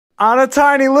On a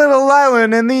tiny little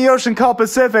island in the ocean called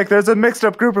Pacific, there's a mixed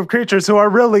up group of creatures who are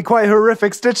really quite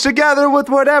horrific, stitched together with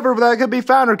whatever that could be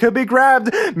found or could be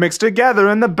grabbed, mixed together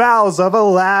in the bowels of a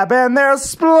lab, and they're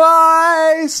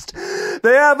spliced.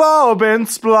 They have all been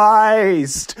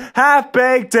spliced,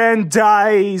 half-baked and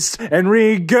diced, and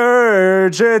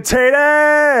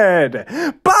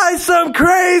regurgitated by some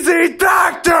crazy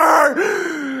doctor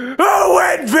who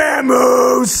went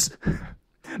vamoose.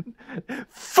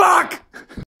 Fuck!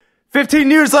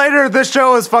 15 years later, this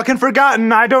show is fucking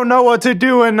forgotten. I don't know what to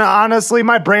do, and honestly,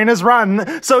 my brain is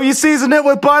rotten. So you season it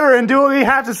with butter and do what we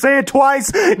have to say it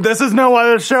twice. This is no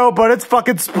other show, but it's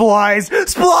fucking spliced.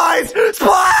 Spliced!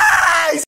 Spliced!